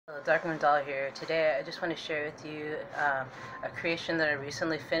Hello, Darkmoon Doll here. Today I just want to share with you a creation that I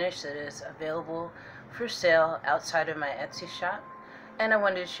recently finished that is available for sale outside of my Etsy shop. And I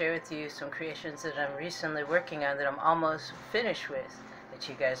wanted to share with you some creations that I'm recently working on that I'm almost finished with that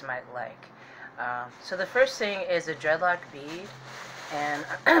you guys might like. So the first thing is a dreadlock bead. And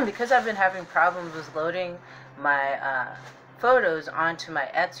because I've been having problems with loading my photos onto my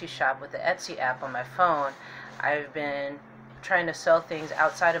Etsy shop with the Etsy app on my phone, I've been trying to sell things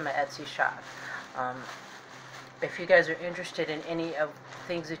outside of my Etsy shop. If you guys are interested in any of the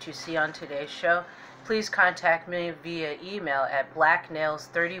things that you see on today's show, please contact me via email at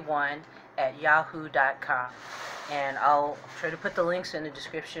blacknails31@yahoo.com, and I'll try to put the links in the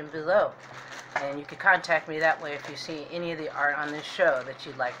description below, and you can contact me that way if you see any of the art on this show that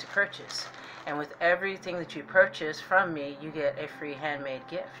you'd like to purchase. And with everything that you purchase from me, you get a free handmade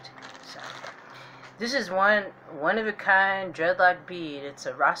gift. So this is one of a kind dreadlock bead. It's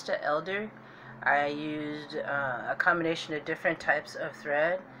a Rasta elder. I used a combination of different types of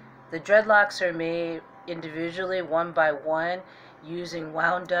thread. The dreadlocks are made individually, one by one, using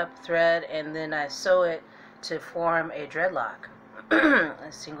wound up thread, and then I sew it to form a dreadlock, a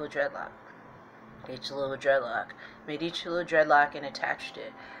single dreadlock. Each little dreadlock. Made each little dreadlock and attached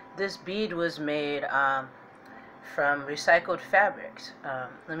it. This bead was made from recycled fabrics.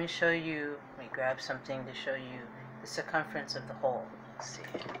 Let me show you, let me grab something to show you the circumference of the hole. Let's see.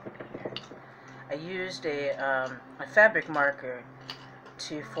 I used a fabric marker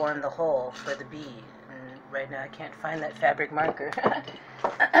to form the hole for the bead. And right now I can't find that fabric marker.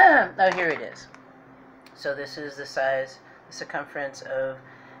 Oh, here it is. So this is the size, the circumference of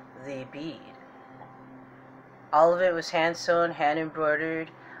the bead. All of it was hand sewn, hand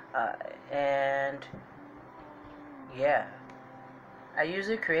embroidered, and yeah, I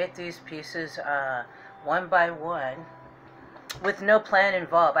usually create these pieces one by one with no plan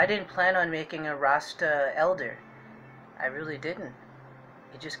involved. I didn't plan on making a Rasta elder. I really didn't.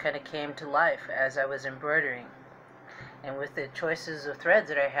 It just kind of came to life as I was embroidering. And with the choices of threads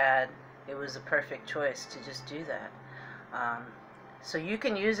that I had, it was the perfect choice to just do that. So you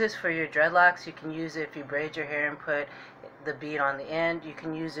can use this for your dreadlocks. You can use it if you braid your hair and put the bead on the end. You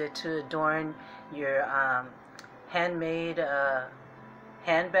can use it to adorn your handmade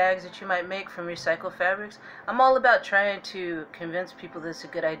handbags that you might make from recycled fabrics. I'm all about trying to convince people that it's a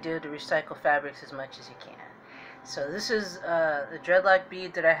good idea to recycle fabrics as much as you can. So this is the dreadlock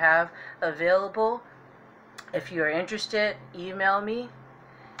bead that I have available. If you are interested, email me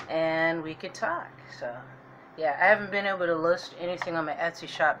and we can talk. So yeah, I haven't been able to list anything on my Etsy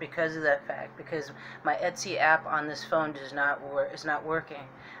shop because of that fact, because my Etsy app on this phone is not working.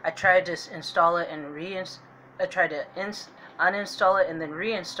 I tried to install it and uninstall it and then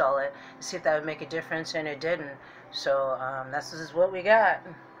reinstall it to see if that would make a difference, and it didn't. So this is what we got.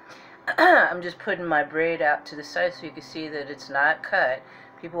 I'm just putting my braid out to the side so you can see that it's not cut.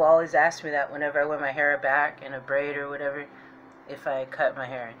 People always ask me that whenever I wear my hair back in a braid or whatever, if I cut my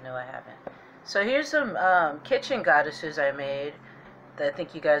hair. No, I haven't. So here's some kitchen goddesses I made that I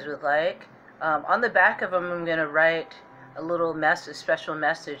think you guys would like. On the back of them, I'm going to write a special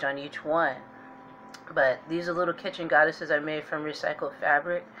message on each one. But these are little kitchen goddesses I made from recycled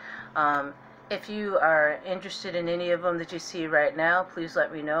fabric. If you are interested in any of them that you see right now, please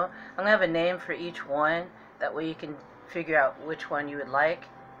let me know. I'm going to have a name for each one. That way you can figure out which one you would like,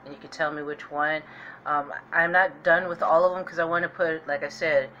 and you can tell me which one. I'm not done with all of them because I want to put, like I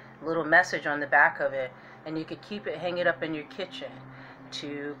said, a little message on the back of it, and you could keep it, hang it up in your kitchen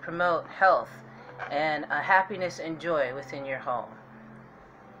to promote health and happiness and joy within your home.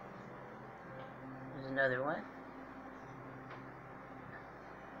 There's another one.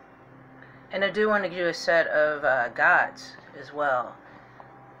 And I do want to do a set of gods as well,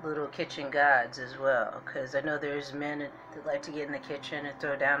 little kitchen gods as well, because I know there's men that like to get in the kitchen and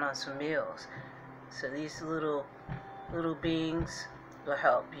throw down on some meals. So these little beings will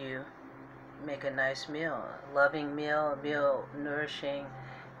help you make a nice meal, a loving meal, a meal nourishing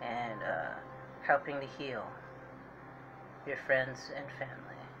and helping to heal your friends and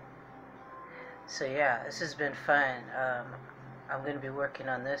family. So yeah, this has been fun. I'm going to be working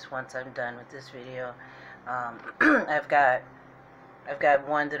on this once I'm done with this video. I've got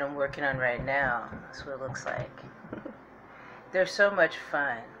one that I'm working on right now. That's what it looks like. They're so much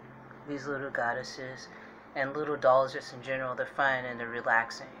fun, these little goddesses and little dolls just in general. They're fun and they're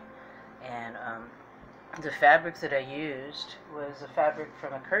relaxing. And the fabric that I used was a fabric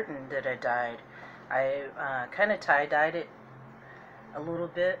from a curtain that I dyed. I kind of tie-dyed it a little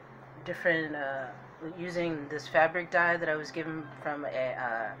bit different, using this fabric dye that I was given from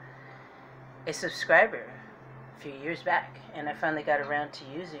a subscriber few years back, and I finally got around to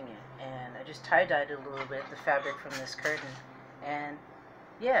using it, and I just tie-dyed it a little bit, the fabric from this curtain, and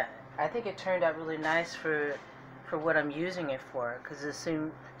yeah, I think it turned out really nice for what I'm using it for, because it's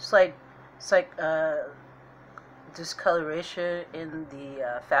like discoloration in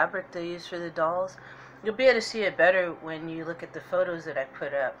the fabric they use for the dolls. You'll be able to see it better when you look at the photos that I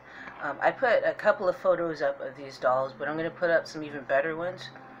put up. I put a couple of photos up of these dolls, but I'm going to put up some even better ones.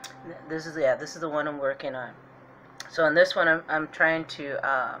 This is the one I'm working on. So on this one, I'm trying to,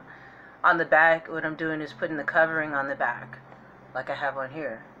 on the back, what I'm doing is putting the covering on the back, like I have on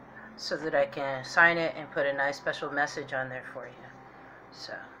here, so that I can sign it and put a nice special message on there for you.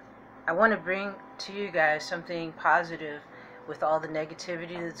 So I want to bring to you guys something positive with all the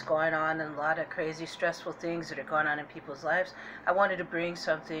negativity that's going on and a lot of crazy stressful things that are going on in people's lives. I wanted to bring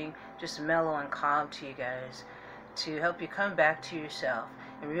something just mellow and calm to you guys to help you come back to yourself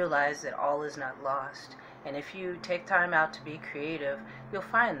and realize that all is not lost. And if you take time out to be creative, you'll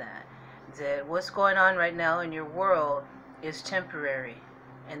find that what's going on right now in your world is temporary,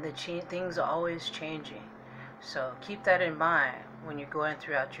 and the things are always changing. So keep that in mind when you're going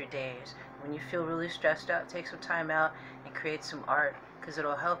throughout your days. When you feel really stressed out, take some time out and create some art, because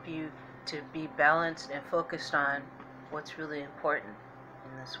it'll help you to be balanced and focused on what's really important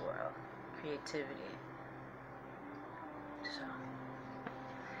in this world, creativity. So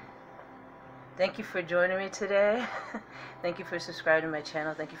thank you for joining me today. Thank you for subscribing to my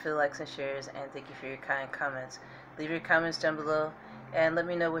channel. Thank you for the likes and shares, and thank you for your kind comments. Leave your comments down below and let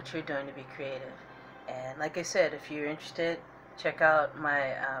me know what you're doing to be creative. And like I said, if you're interested, check out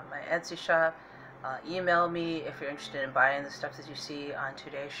my my Etsy shop. Email me if you're interested in buying the stuff that you see on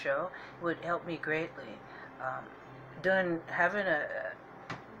today's show. It would help me greatly. Having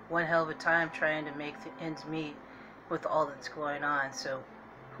one hell of a time trying to make the ends meet with all that's going on. So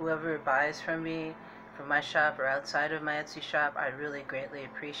whoever buys from me, from my shop or outside of my Etsy shop, I really greatly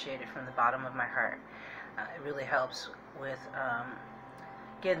appreciate it from the bottom of my heart. It really helps with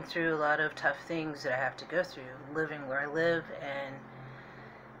getting through a lot of tough things that I have to go through, living where I live, and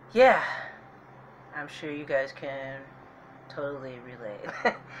yeah, I'm sure you guys can totally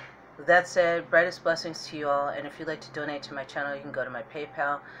relate. With that said, brightest blessings to you all, and if you'd like to donate to my channel, you can go to my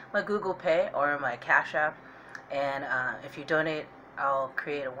PayPal, my Google Pay, or my Cash App, and if you donate, I'll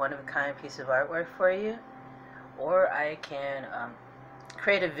create a one-of-a-kind piece of artwork for you, or I can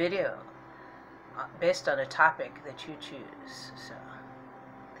create a video based on a topic that you choose. So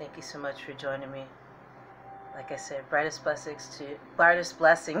thank you so much for joining me. Like I said, brightest blessings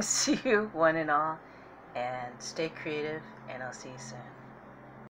to you, one and all, and stay creative, and I'll see you soon.